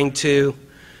trying to.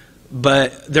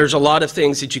 But there's a lot of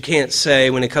things that you can't say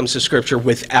when it comes to Scripture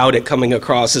without it coming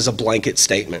across as a blanket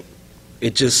statement.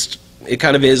 It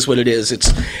kind of is what it is.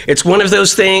 It's one of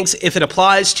those things, if it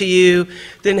applies to you,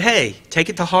 then hey, take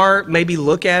it to heart, maybe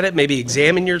look at it, maybe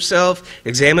examine yourself,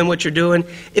 examine what you're doing.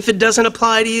 If it doesn't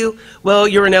apply to you, well,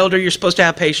 you're an elder, you're supposed to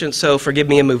have patience, so forgive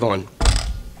me and move on.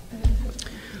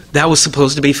 That was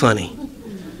supposed to be funny.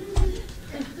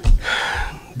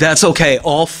 That's okay.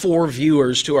 All 4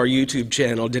 viewers to our YouTube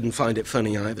channel didn't find it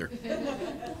funny either.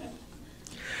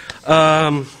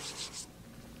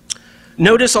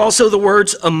 Notice also the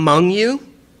words among you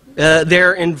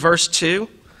there in verse 2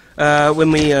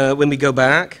 when we go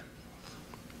back.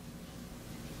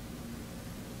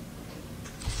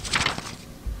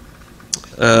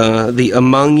 The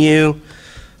among you.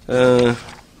 I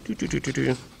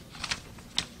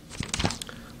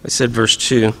said verse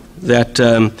 2.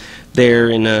 That there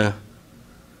in 1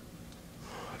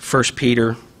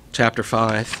 Peter chapter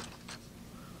 5.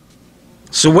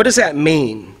 So what does that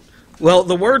mean? Well,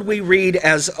 the word we read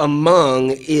as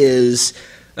among is,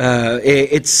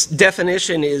 its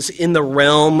definition is in the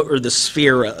realm or the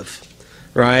sphere of,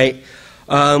 right?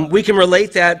 We can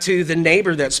relate that to the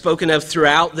neighbor that's spoken of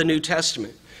throughout the New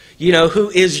Testament. Who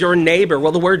is your neighbor?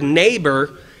 Well, the word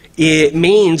neighbor, it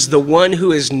means the one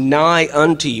who is nigh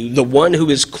unto you, the one who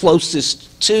is closest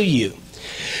to you.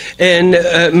 And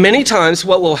many times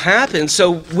what will happen,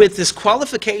 so with this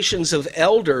qualifications of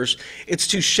elders, it's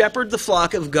to shepherd the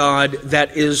flock of God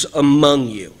that is among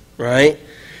you, right?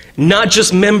 Not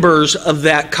just members of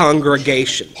that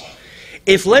congregation.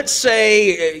 If let's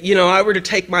say, I were to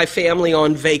take my family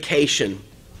on vacation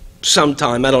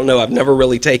sometime, I don't know, I've never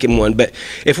really taken one, but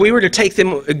if we were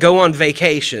to go on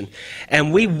vacation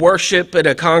and we worship at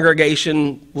a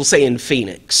congregation, we'll say in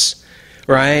Phoenix,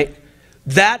 right?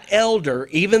 That elder,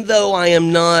 even though I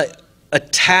am not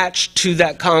attached to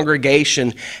that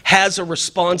congregation, has a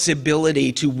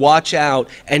responsibility to watch out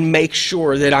and make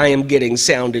sure that I am getting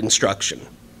sound instruction.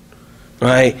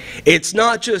 Right? It's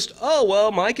not just, oh,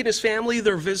 well, Mike and his family,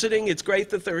 they're visiting. It's great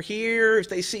that they're here. If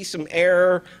they see some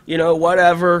error,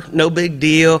 whatever, no big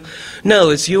deal.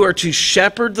 No, it's you are to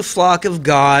shepherd the flock of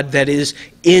God that is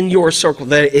in your circle,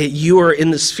 that you are in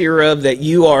the sphere of, that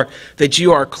you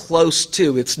are close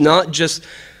to. It's not just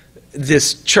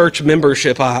this church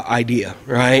membership idea,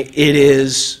 right? It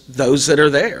is those that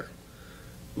are there,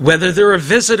 whether they're a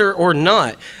visitor or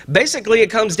not. Basically, it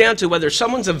comes down to whether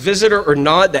someone's a visitor or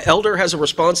not, the elder has a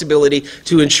responsibility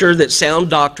to ensure that sound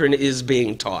doctrine is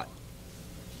being taught.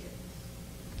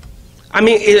 I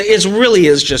mean, it really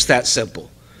is just that simple.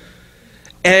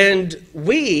 And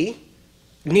we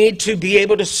need to be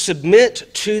able to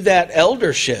submit to that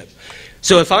eldership.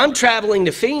 So if I'm traveling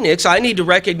to Phoenix, I need to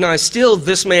recognize still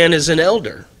this man is an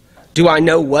elder. Do I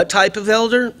know what type of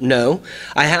elder? No.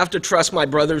 I have to trust my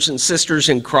brothers and sisters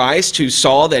in Christ who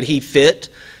saw that he fit,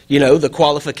 the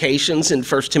qualifications in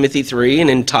 1 Timothy 3 and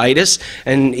in Titus,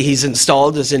 and he's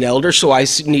installed as an elder, so I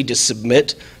need to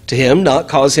submit to him, not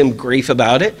cause him grief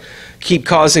about it. Keep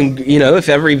causing, if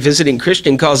every visiting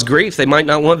Christian caused grief, they might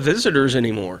not want visitors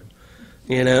anymore,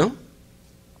 And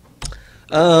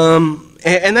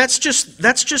that's just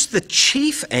the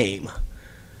chief aim.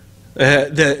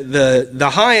 The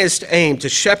highest aim, to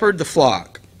shepherd the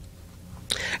flock.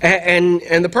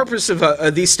 And the purpose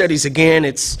of these studies, again,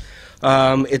 it's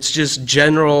just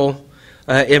general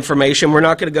information. We're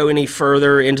not going to go any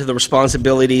further into the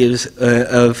responsibilities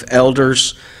of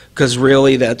elders, because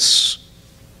really that's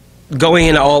going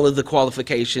into all of the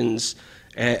qualifications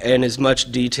and as much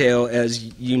detail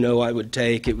as I would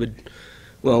take.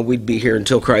 We'd be here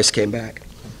until Christ came back.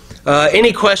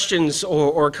 Any questions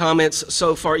or comments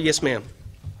so far? Yes, ma'am.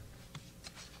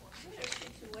 I had a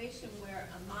situation where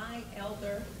my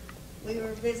elder, we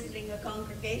were visiting a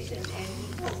congregation, and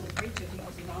he told the preacher he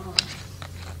was wrong.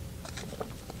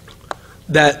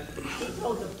 He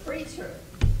told the preacher,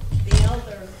 the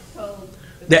elder told...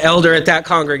 The elder at that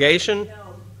congregation?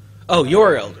 No. Oh,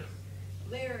 your elder.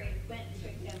 Larry went and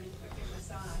took him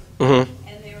aside. Mm-hmm.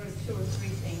 And there was 2 or 3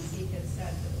 things he had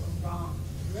said that were wrong.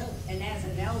 And as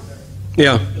an elder,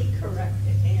 Yeah. he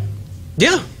corrected him.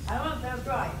 Yeah. I don't know if that was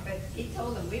right, but he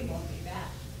told him we won't be back.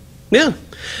 Yeah.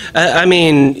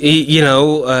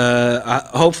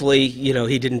 Hopefully,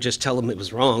 he didn't just tell him it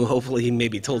was wrong. Hopefully he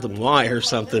maybe told him why or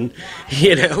something,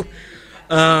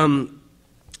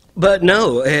 But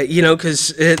no,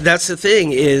 because that's the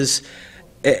thing is,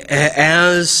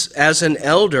 as an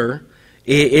elder,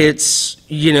 it's,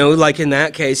 like in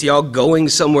that case, y'all going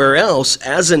somewhere else.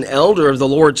 As an elder of the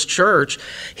Lord's church,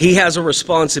 he has a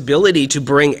responsibility to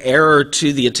bring error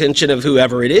to the attention of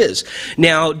whoever it is.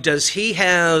 Now, does he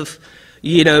have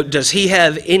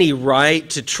any right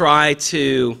to try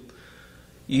to,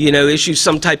 issue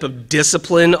some type of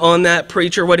discipline on that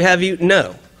preacher, what have you?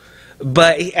 No.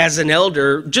 But as an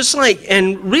elder,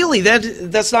 and really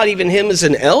that's not even him as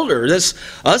an elder, that's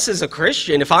us as a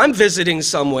Christian. If I'm visiting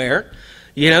somewhere,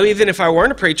 even if I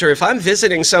weren't a preacher, if I'm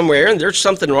visiting somewhere and there's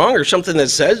something wrong or something that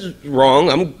says wrong,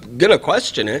 I'm going to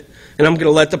question it, and I'm going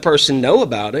to let the person know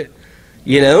about it.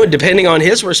 Depending on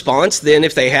his response, then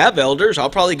if they have elders,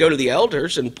 I'll probably go to the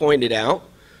elders and point it out,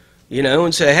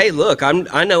 and say, hey, look,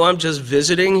 I know I'm just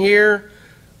visiting here,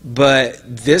 but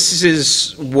this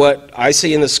is what I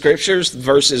see in the scriptures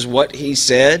versus what he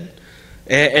said,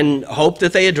 and hope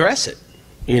that they address it,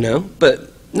 But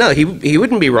no, he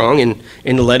wouldn't be wrong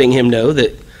in letting him know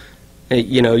that,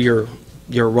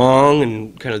 you're wrong,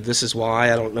 and kind of this is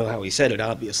why. I don't know how he said it,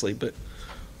 obviously, but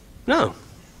no.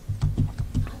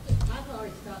 I've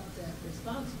always thought the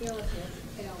responsibility of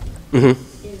the elder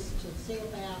is to seal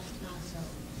out my soul.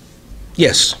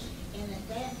 Yes. And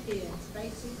that is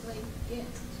basically it.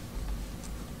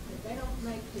 But they don't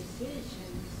make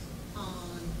decisions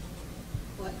on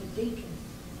what the deacon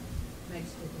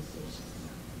makes the decisions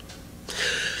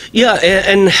on. Yeah,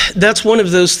 and that's one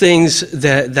of those things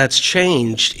that's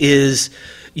changed is,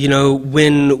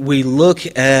 when we look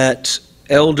at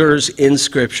elders in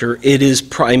Scripture, it is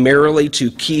primarily to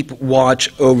keep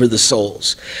watch over the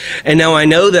souls. And now I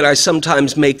know that I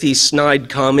sometimes make these snide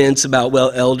comments about,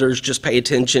 well, elders just pay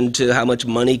attention to how much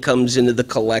money comes into the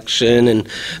collection, and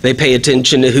they pay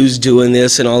attention to who's doing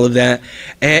this and all of that.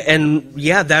 And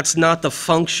yeah, that's not the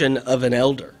function of an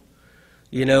elder.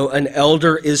 An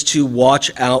elder is to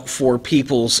watch out for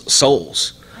people's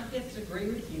souls. I've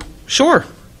Sure.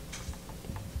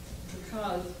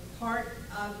 Because part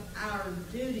of our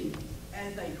duty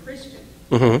as a Christian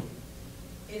Mm-hmm.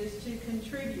 is to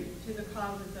contribute to the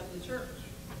causes of the church.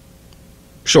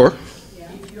 Sure.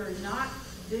 Yeah. If you're not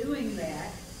doing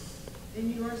that,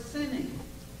 then you are sinning.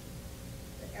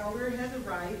 The elder has a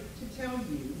right to tell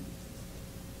you,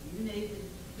 you need to.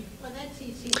 Well, that's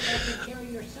easy, taking care of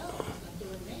yourself, not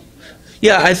doing that.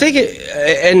 Yeah, I think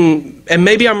and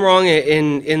maybe I'm wrong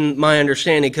in my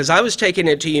understanding, because I was taking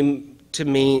it to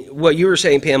mean what you were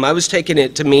saying, Pam. I was taking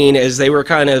it to mean as they were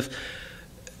kind of,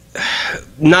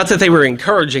 not that they were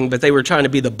encouraging, but they were trying to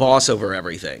be the boss over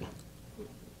everything.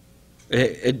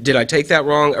 Did I take that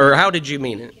wrong, or how did you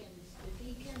mean it? The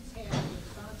deacons have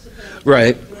responsibility.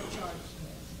 Right. You're charged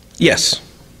with. Yes.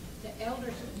 The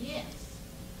elders, yes.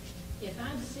 If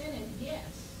I'm sinning, yes.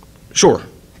 Sure.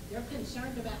 They're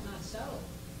concerned about my soul,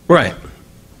 Right.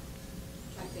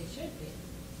 like they should be.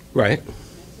 Right.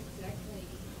 That's exactly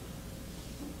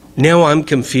Now I'm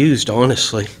confused,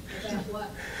 honestly. about what,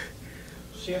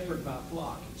 Shepherd my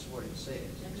flock is what it says.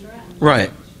 that's right.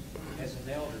 Right. As an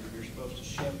elder, you're supposed to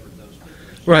shepherd those people.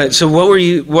 Right. So what were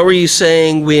you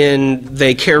saying when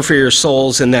they care for your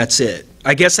souls and that's it?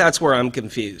 I guess that's where I'm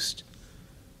confused.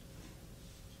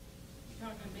 You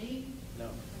talking to me? No.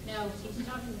 No, he's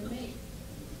talking to me.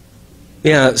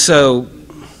 Yeah. So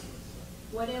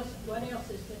What else is the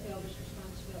elder's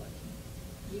responsibility?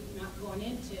 You're not going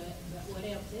into it, but what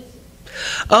else is it?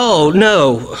 oh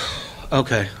no.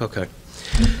 Okay. Okay.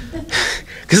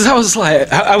 Because I was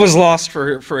like, I was lost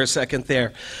for a second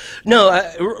there. No,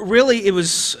 really, it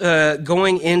was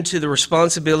going into the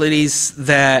responsibilities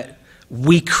that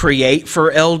we create for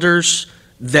elders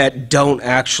that don't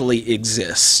actually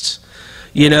exist.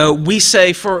 You know, we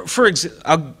say,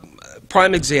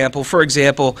 prime example, for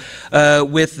example,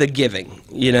 with the giving.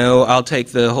 You know, I'll take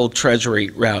the whole treasury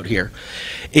route here.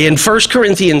 In 1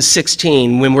 Corinthians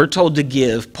 16, when we're told to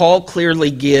give, Paul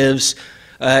clearly gives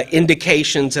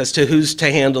indications as to who's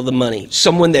to handle the money,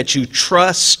 someone that you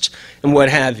trust and what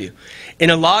have you.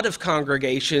 In a lot of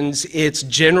congregations, it's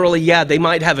generally, yeah, they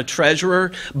might have a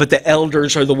treasurer, but the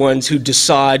elders are the ones who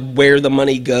decide where the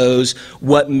money goes,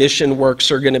 what mission works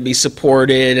are going to be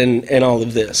supported, and all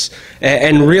of this.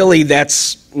 And really,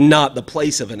 that's not the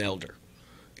place of an elder.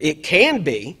 It can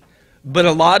be, but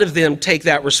a lot of them take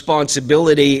that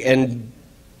responsibility and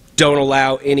don't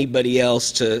allow anybody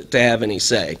else to have any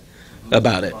say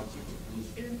about it.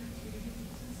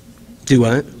 Do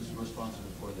what? Who's responsible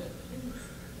for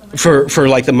that? For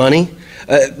like the money?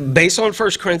 Based on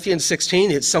 1 Corinthians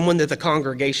 16, it's someone that the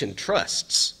congregation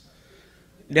trusts.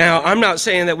 Now, I'm not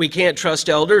saying that we can't trust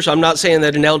elders. I'm not saying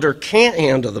that an elder can't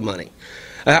handle the money.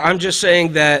 I'm just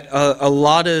saying that a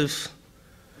lot of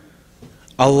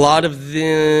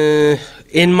the,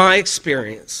 in my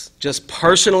experience, just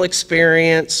personal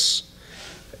experience,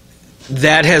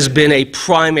 that has been a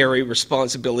primary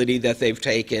responsibility that they've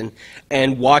taken,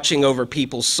 and watching over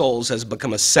people's souls has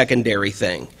become a secondary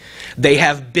thing. They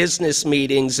have business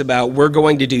meetings about we're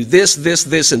going to do this, this,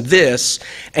 this, and this,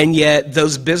 and yet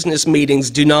those business meetings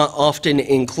do not often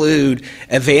include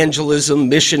evangelism,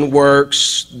 mission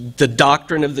works, the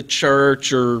doctrine of the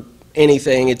church, or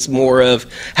anything. It's more of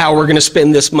how we're going to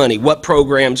spend this money. What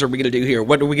programs are we going to do here?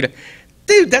 What are we going to...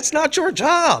 Dude, that's not your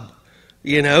job.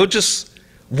 You know, just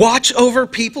watch over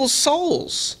people's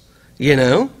souls, you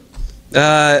know.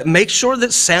 Make sure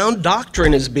that sound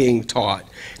doctrine is being taught.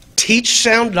 Teach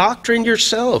sound doctrine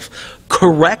yourself.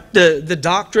 Correct the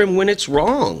doctrine when it's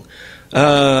wrong.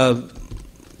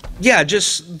 Yeah,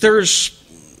 just there's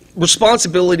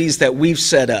responsibilities that we've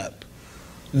set up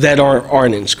that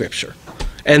aren't in Scripture.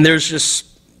 And there's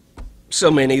just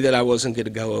so many that I wasn't going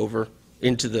to go over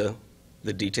into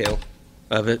the detail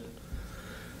of it.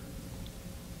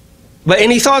 But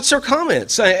any thoughts or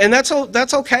comments? And that's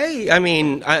okay. I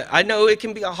mean, I know it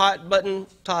can be a hot button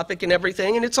topic and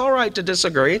everything, and it's all right to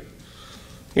disagree,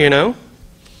 you know?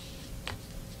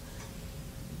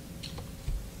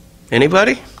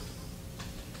 Anybody?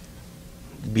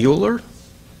 Bueller?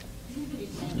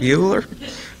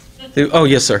 Oh,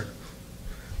 yes, sir.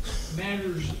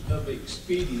 Matters of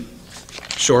expedience,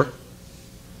 Sure.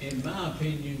 in my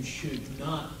opinion, should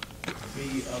not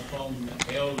be upon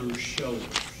the elder's shoulders.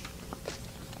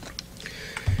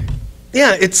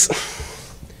 Yeah, it's,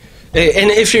 and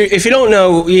if you don't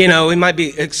know, you know, it might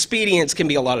be, expedience can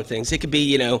be a lot of things. It could be,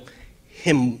 you know,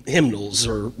 hymnals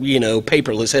or, you know,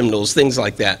 paperless hymnals, things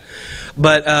like that.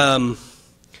 But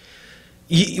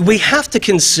we have to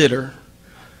consider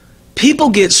people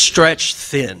get stretched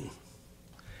thin.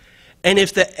 And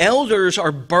if the elders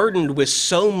are burdened with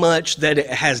so much that it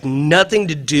has nothing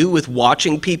to do with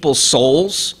watching people's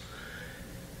souls,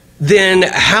 then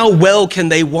how well can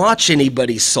they watch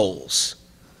anybody's souls?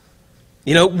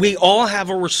 You know, we all have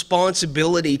a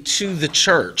responsibility to the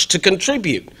church to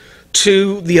contribute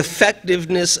to the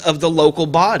effectiveness of the local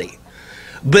body.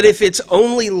 But if it's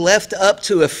only left up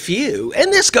to a few,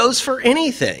 and this goes for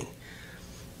anything,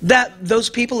 that those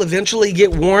people eventually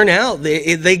get worn out.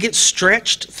 They get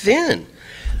stretched thin.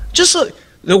 Just look,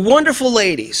 the wonderful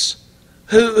ladies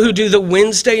who do the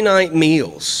Wednesday night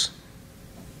meals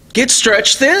get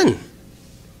stretched thin,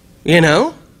 you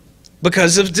know,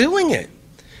 because of doing it.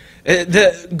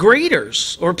 The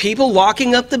greeters or people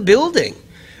locking up the building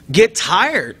get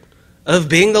tired of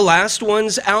being the last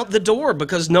ones out the door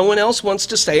because no one else wants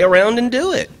to stay around and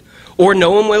do it. Or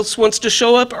no one else wants to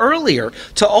show up earlier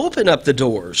to open up the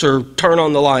doors or turn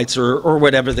on the lights or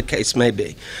whatever the case may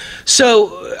be.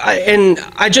 So,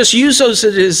 I just use those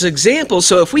as examples.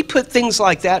 So if we put things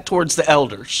like that towards the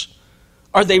elders,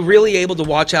 are they really able to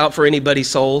watch out for anybody's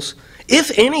souls?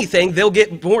 If anything, they'll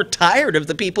get more tired of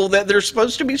the people that they're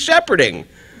supposed to be shepherding.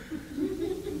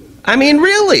 I mean,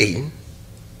 really.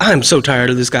 I'm so tired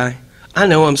of this guy. I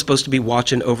know I'm supposed to be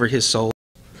watching over his soul.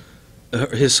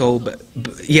 But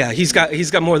yeah, he's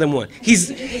got more than one.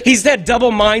 He's that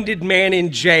double-minded man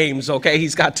in James, okay?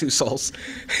 He's got two souls.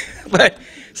 But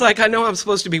it's like, I know I'm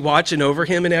supposed to be watching over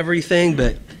him and everything,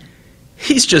 but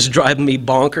he's just driving me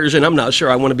bonkers, and I'm not sure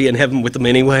I want to be in heaven with him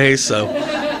anyway, so,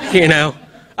 you know,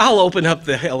 I'll open up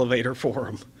the elevator for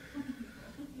him.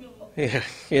 Yeah,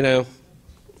 you know,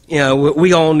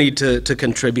 we all need to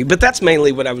contribute, but that's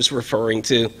mainly what I was referring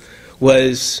to,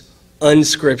 was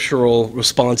unscriptural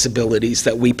responsibilities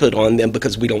that we put on them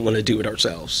because we don't want to do it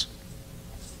ourselves.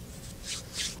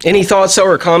 Any thoughts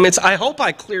or comments? I hope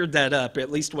I cleared that up,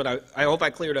 at least what I hope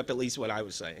I cleared up at least what I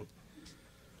was saying.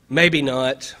 Maybe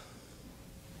not.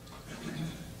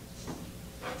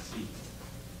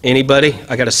 Anybody?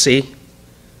 I got a C.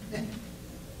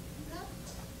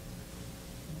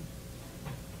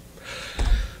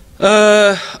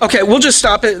 Okay, we'll just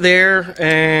stop it there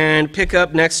and pick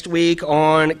up next week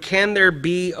on, can there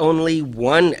be only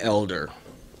one elder?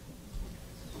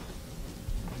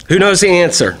 Who knows the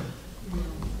answer?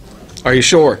 Are you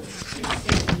sure?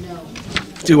 No.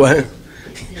 Do I?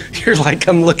 You're like,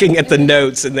 I'm looking at the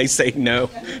notes and they say no.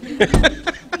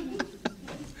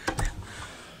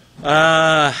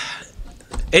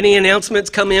 Any announcements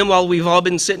come in while we've all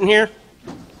been sitting here?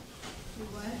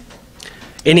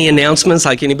 Any announcements,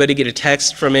 like anybody get a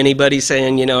text from anybody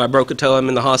saying, you know, I broke a toe, I'm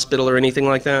in the hospital, or anything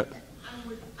like that?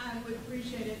 I would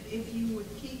appreciate it if you would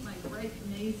keep my great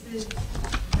niece's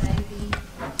baby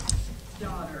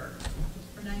daughter.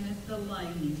 Her name is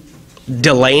Delaney.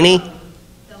 Delaney?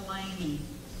 Delaney.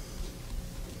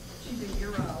 She's a year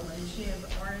old and she has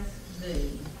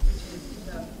RSV, which is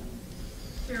the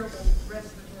terrible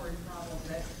respiratory problem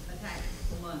that attacks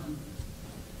the lung.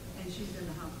 And she's in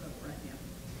the hospital right now.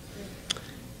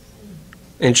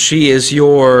 And she is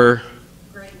your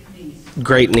Great niece.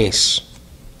 great niece.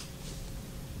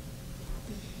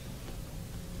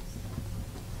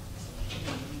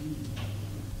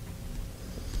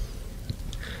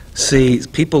 See,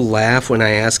 people laugh when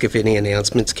I ask if any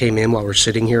announcements came in while we're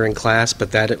sitting here in class,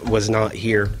 but that was not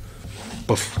here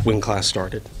when class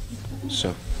started.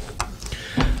 So,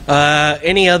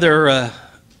 any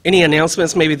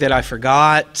announcements maybe that I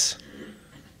forgot?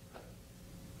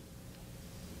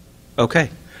 Okay.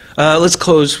 Let's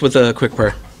close with a quick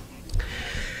prayer.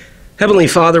 Heavenly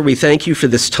Father, we thank you for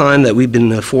this time that we've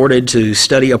been afforded to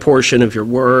study a portion of your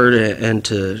word and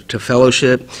to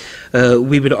fellowship.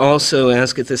 We would also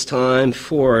ask at this time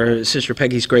for Sister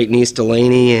Peggy's great niece,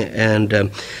 Delaney,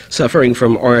 and suffering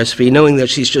from RSV, knowing that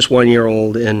she's just 1 year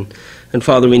old. And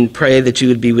Father, we pray that you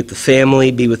would be with the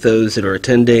family, be with those that are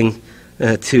attending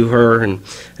to her,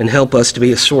 and help us to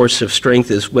be a source of strength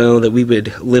as well, that we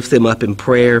would lift them up in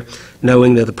prayer,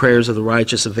 knowing that the prayers of the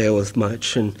righteous availeth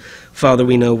much. And Father,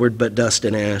 we know we're but dust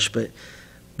and ash, but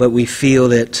we feel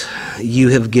that you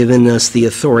have given us the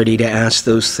authority to ask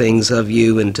those things of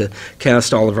you and to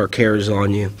cast all of our cares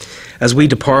on you. As we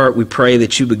depart, we pray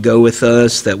that you would go with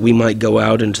us, that we might go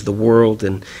out into the world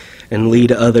and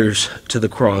lead others to the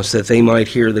cross, that they might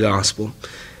hear the gospel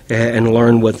and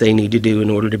learn what they need to do in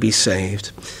order to be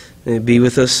saved. Be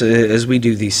with us as we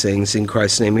do these things. In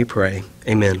Christ's name we pray.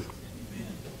 Amen.